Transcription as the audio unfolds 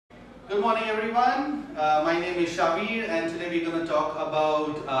Good morning everyone. My name is Shabir and today we're going to talk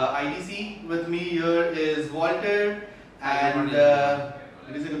about IDC. With me here is Walter and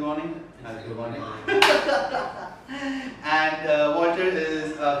did you say good morning? Good morning. And Walter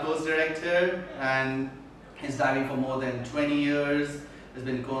is a course director and he's diving for more than 20 years. He's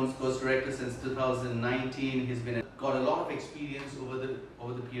been course director since 2019. He's got a lot of experience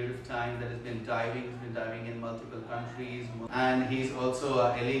over the period of time that he's been diving. He's been diving in multiple countries, and he's also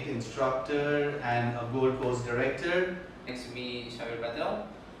an elite instructor and a gold course director. Next to me, Shabir Patel.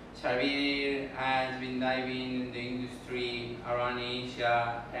 Shabir has been diving in the industry around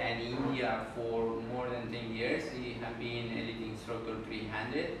Asia and India for more than 10 years. He has been elite instructor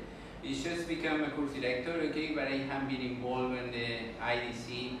 300. He's just become a course director, okay, but I have been involved in the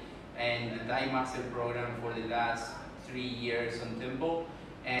IDC and the Dive Master program for the last 3 years on Temple.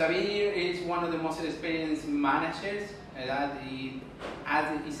 And Shabir is one of the most experienced managers that is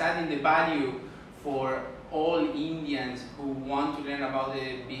adding the value for all Indians who want to learn about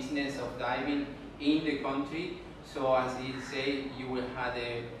the business of diving in the country. So as he said, you will have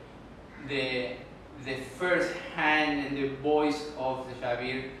the first hand and the voice of the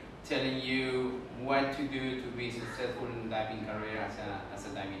Shabir telling you what to do to be successful in diving career as a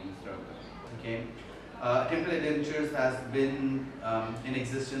diving instructor. Okay. Temple Adventures has been in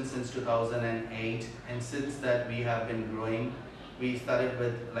existence since 2008, and since that we have been growing. We started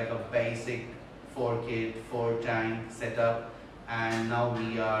with like a basic 4 kit, 4-tank setup, and now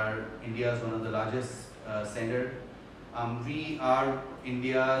we are India's one of the largest center. We are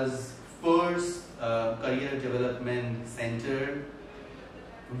India's first career development center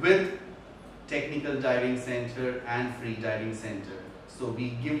with technical diving center and free diving center. So we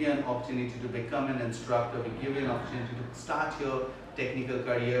give you an opportunity to become an instructor, we give you an opportunity to start your technical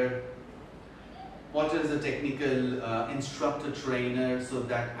career. Walter is a technical instructor trainer, so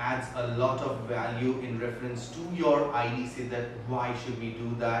that adds a lot of value in reference to your IDC, that why should we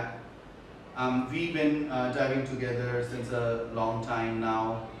do that. We've been diving together since a long time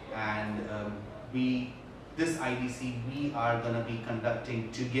now, and this IDC we are going to be conducting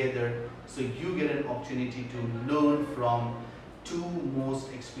together, so you get an opportunity to learn from two most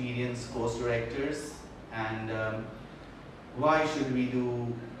experienced course directors. And why should we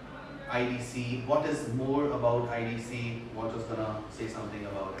do IDC? What is more about IDC? Walter's going to say something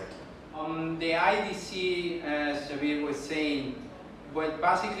about it. The IDC, as Shabir was saying, what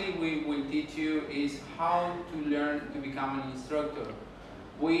basically we will teach you is how to learn to become an instructor.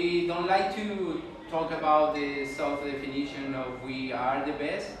 We don't like to talk about the self-definition of we are the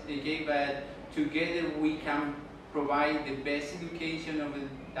best, okay, but together we can provide the best education of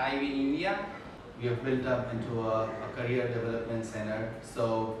diving in India. We have built up into a career development center,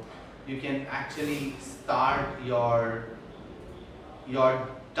 so you can actually start your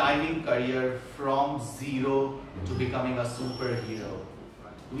diving career from zero to becoming a superhero.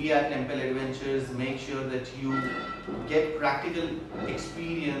 We at Temple Adventures make sure that you get practical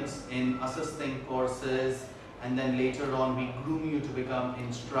experience in assisting courses, and then later on we groom you to become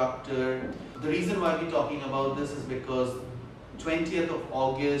instructor. The reason why we're talking about this is because 20th of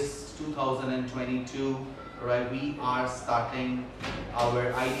August 2022, right, we are starting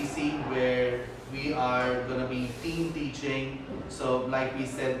our IDC where we are going to be team teaching. So like we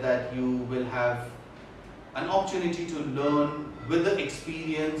said, that you will have an opportunity to learn with the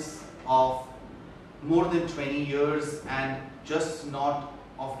experience of more than 20 years, and just not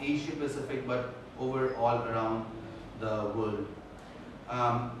of Asia Pacific but overall around the world.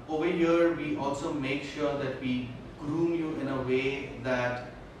 Over here we also make sure that we groom you in a way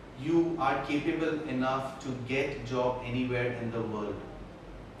that you are capable enough to get job anywhere in the world.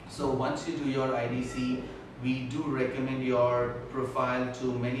 So once you do your IDC, we do recommend your profile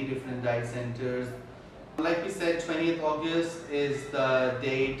to many different dive centers. Like we said, 20th August is the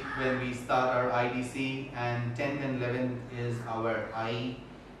date when we start our IDC, and 10th and 11th is our IE.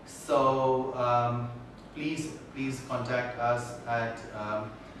 So please contact us at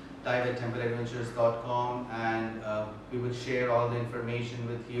dive@templeadventures.com, and we will share all the information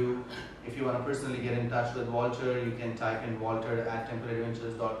with you. If you want to personally get in touch with Walter, you can type in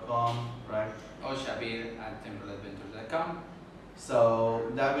walter@templeadventures.com, right? Or Shabir@templeadventures.com. So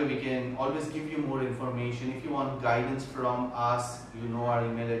that way we can always give you more information. If you want guidance from us, you know our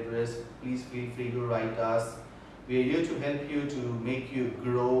email address, please feel free to write us. We are here to help you, to make you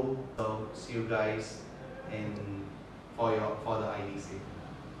grow. So see you guys for the IDC.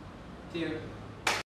 See you.